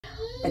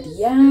But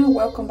yeah,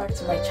 welcome back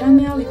to my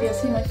channel. If you're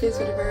seeing my face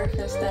for the very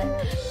first time,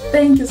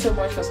 thank you so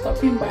much for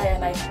stopping by,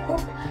 and I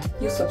hope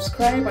you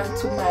subscribe. And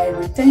to my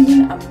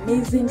returning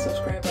amazing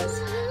subscribers,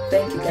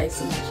 thank you guys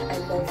so much. I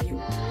love you.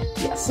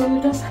 Yeah,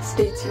 so just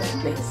stay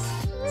tuned,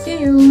 please. See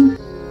you.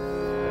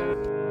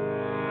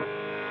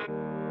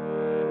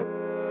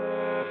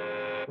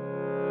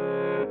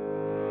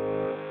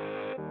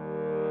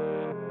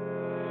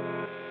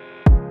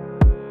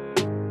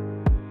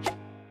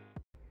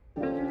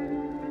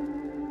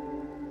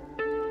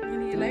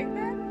 You like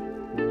that?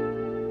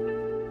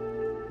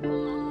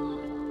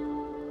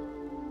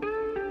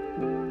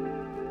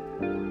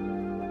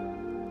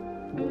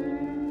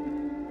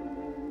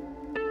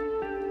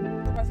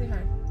 Say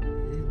hi.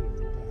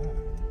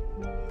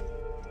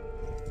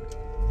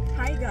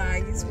 Hi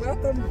guys,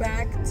 welcome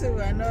back to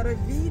another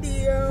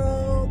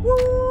video.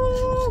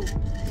 Woo!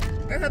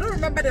 Guys, I don't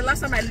remember the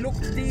last time I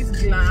looked this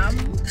glam.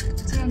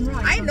 Turn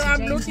right. I know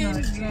I'm looking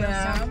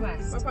glam.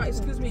 Papa,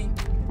 excuse me.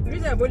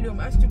 Raise the volume.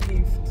 Ask to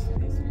gift.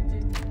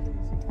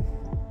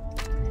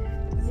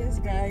 Yes,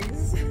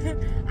 guys.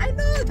 I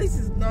know this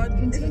is not.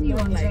 Continue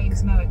on like,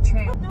 James Mowat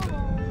Trail. No,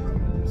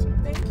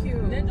 thank you.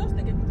 Then just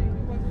take a picture.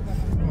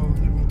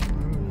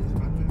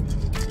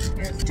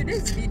 Yes,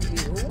 today's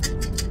video,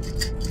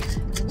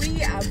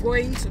 we are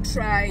going to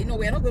try. No,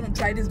 we are not going to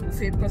try this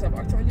buffet because I've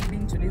actually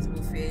been to this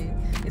buffet.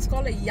 It's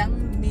called a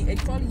Yang Ming.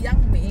 It's called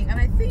Yang Ming, and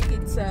I think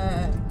it's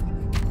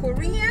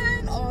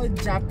Korean or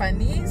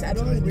Japanese. I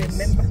don't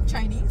remember.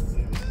 Chinese.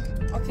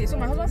 Okay, so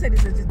my husband said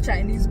it's a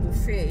Chinese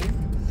buffet,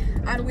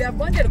 and we have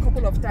gone there a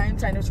couple of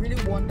times, and it's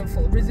really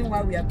wonderful. Reason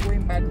why we are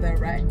going back there,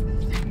 right?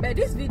 But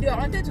this video, I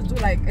wanted to do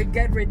like a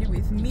get ready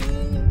with me.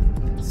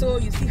 So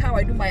you see how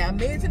I do my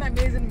amazing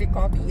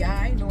makeup. Yeah,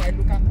 I know I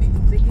look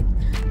amazing.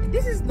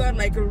 This is not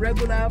like a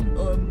regular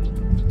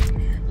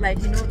like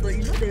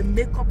the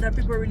makeup that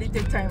people really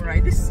take time,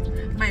 right? This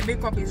my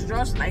makeup is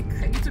just like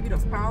a little bit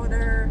of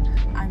powder,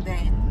 and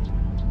then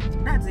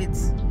that's it,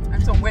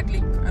 and some wet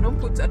lip. I don't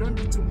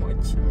do too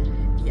much.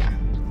 Yeah,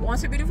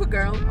 once a beautiful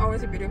girl,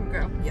 always a beautiful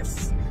girl.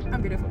 Yes,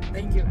 I'm beautiful,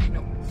 thank you. I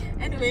know.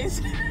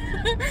 Anyways,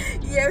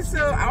 yeah,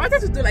 so I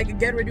wanted to do like a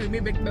get ready with me,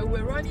 but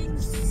we're running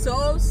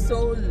so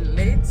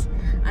late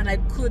and I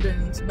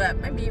couldn't, but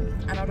maybe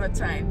another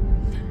time.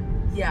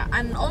 Yeah,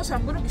 and also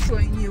I'm going to be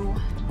showing you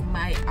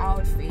my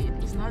outfit.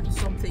 It's not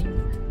something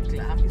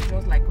glam, it's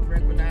just like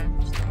regular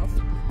stuff,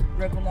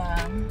 regular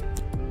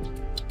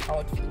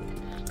outfit.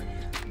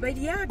 But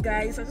yeah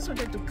guys, I just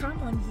wanted to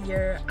come on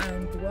here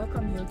and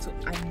welcome you to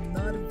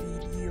another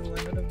video,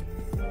 another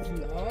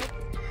vlog.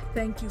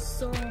 Thank you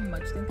so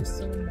much for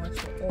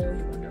all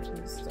your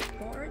wonderful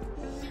support.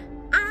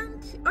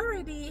 And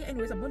already,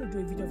 anyways, I'm gonna do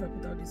a video if I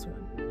put out this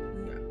one.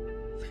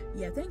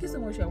 Yeah, thank you so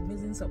much for your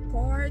amazing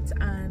support.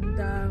 And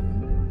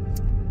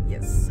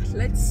yes,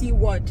 let's see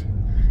what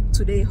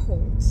today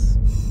holds.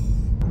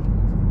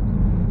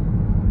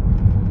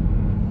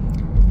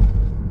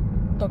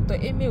 Dr.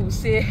 Amy will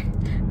say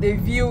the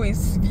view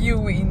is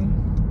viewing.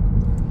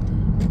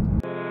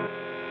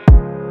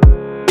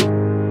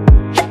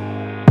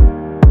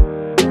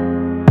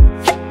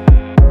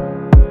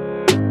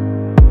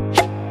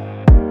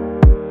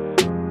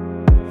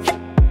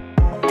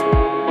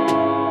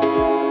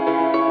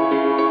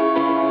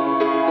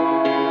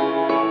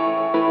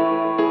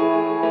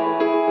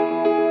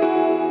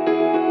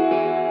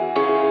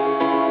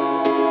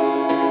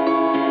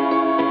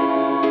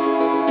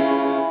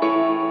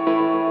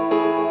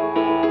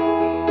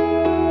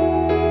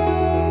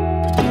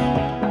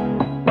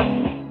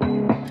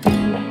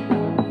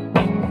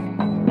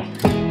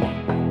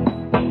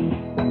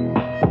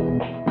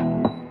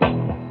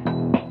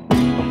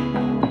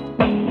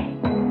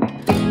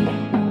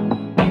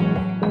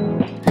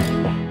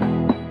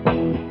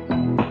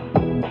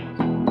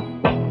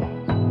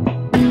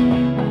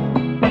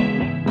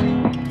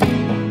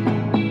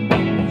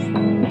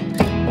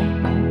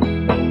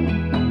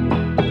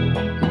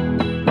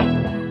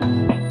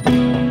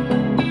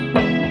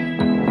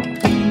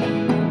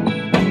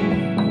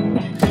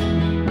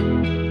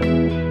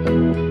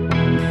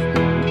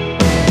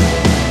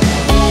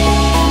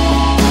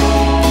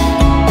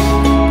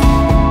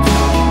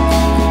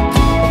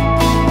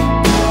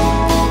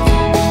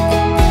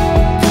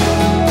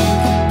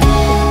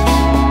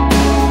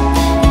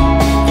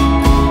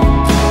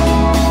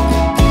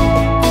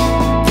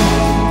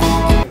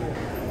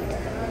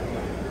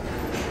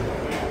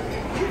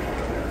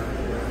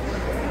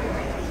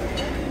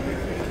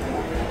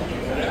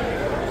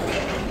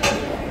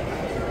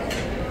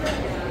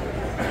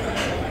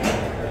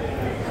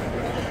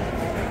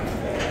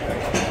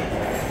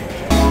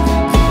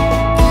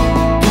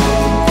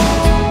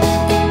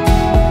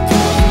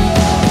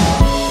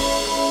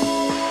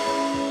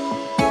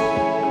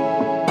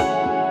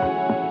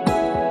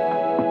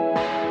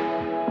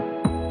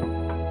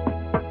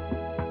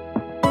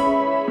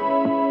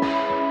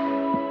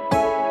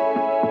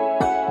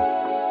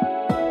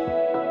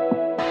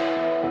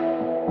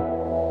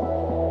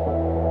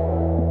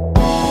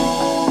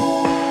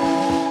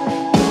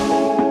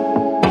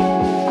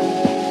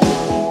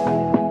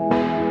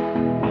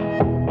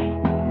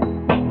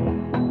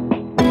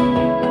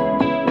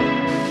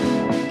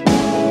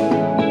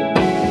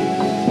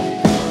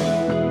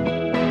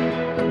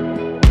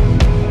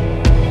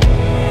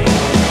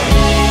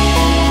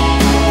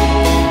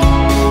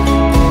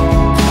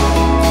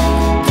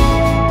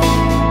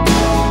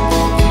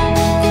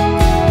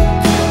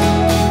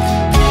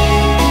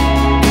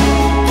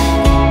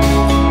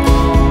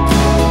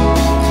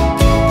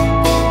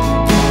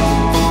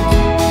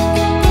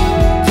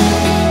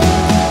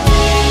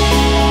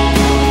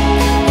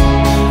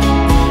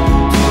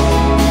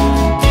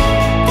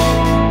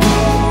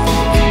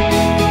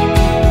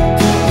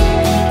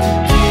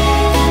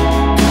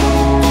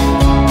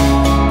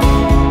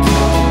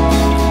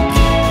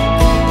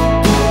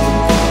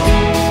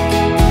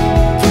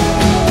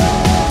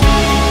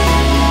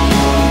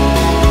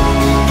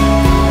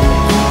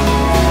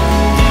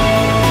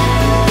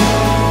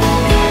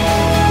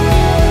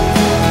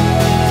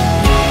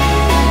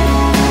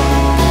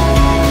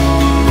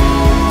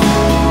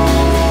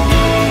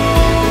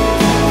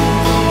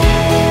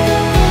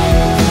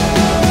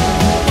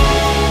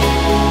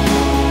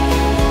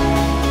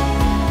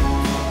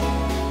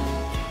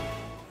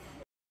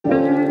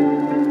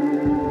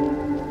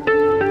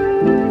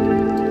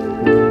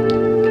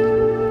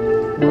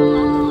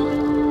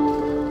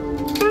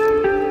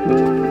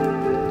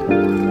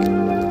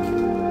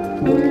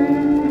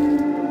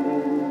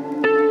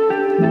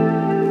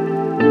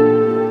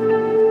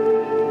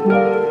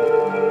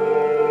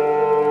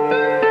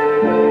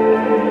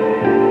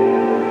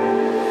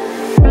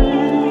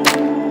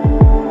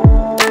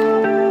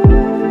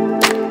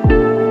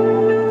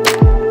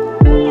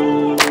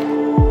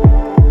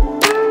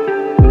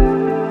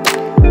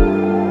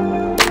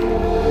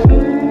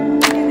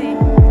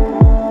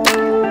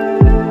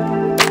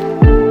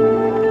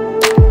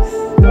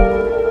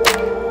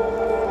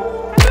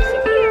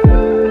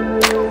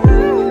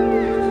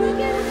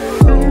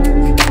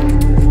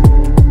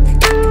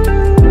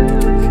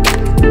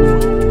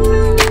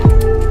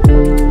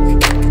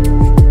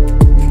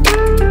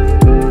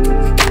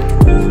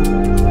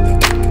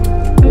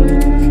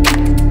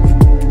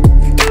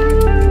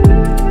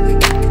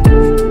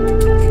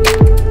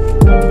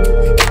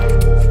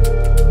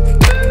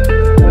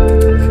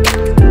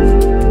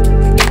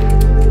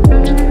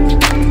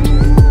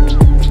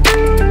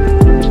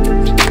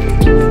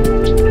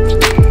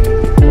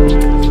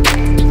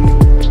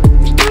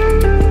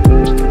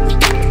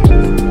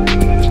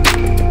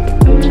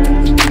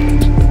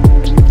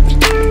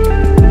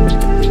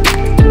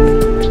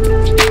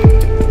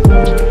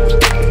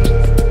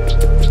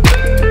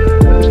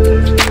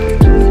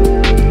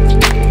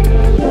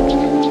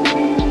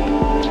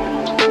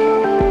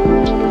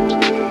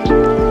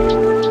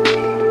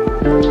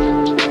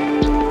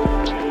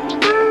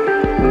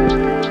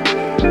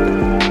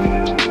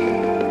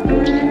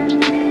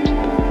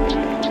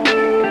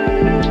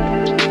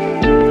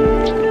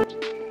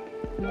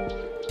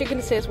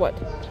 what?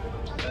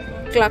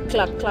 Clack,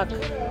 clack, clack.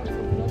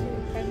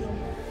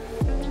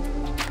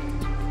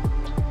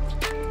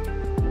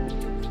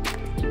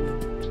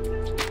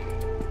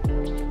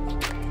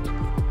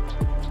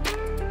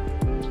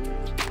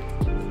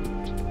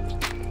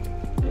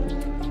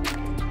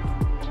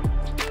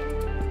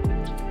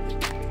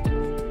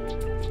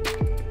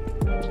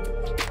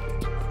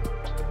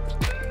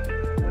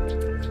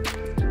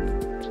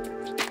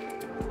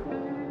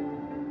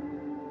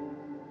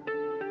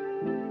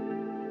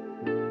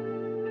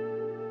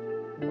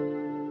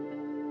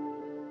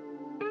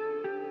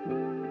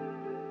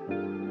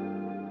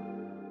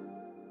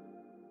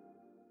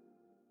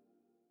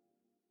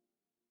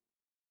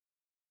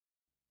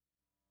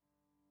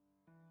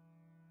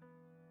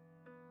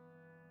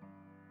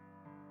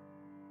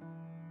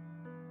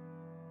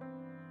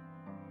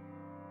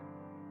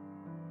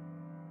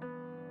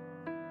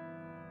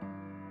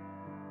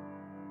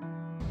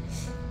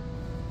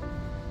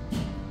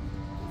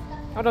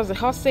 What does the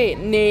horse say?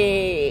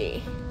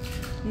 Nay.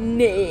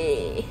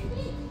 Nay.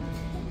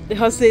 The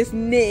horse says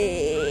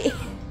nay.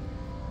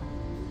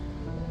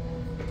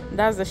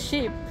 That's the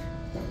sheep.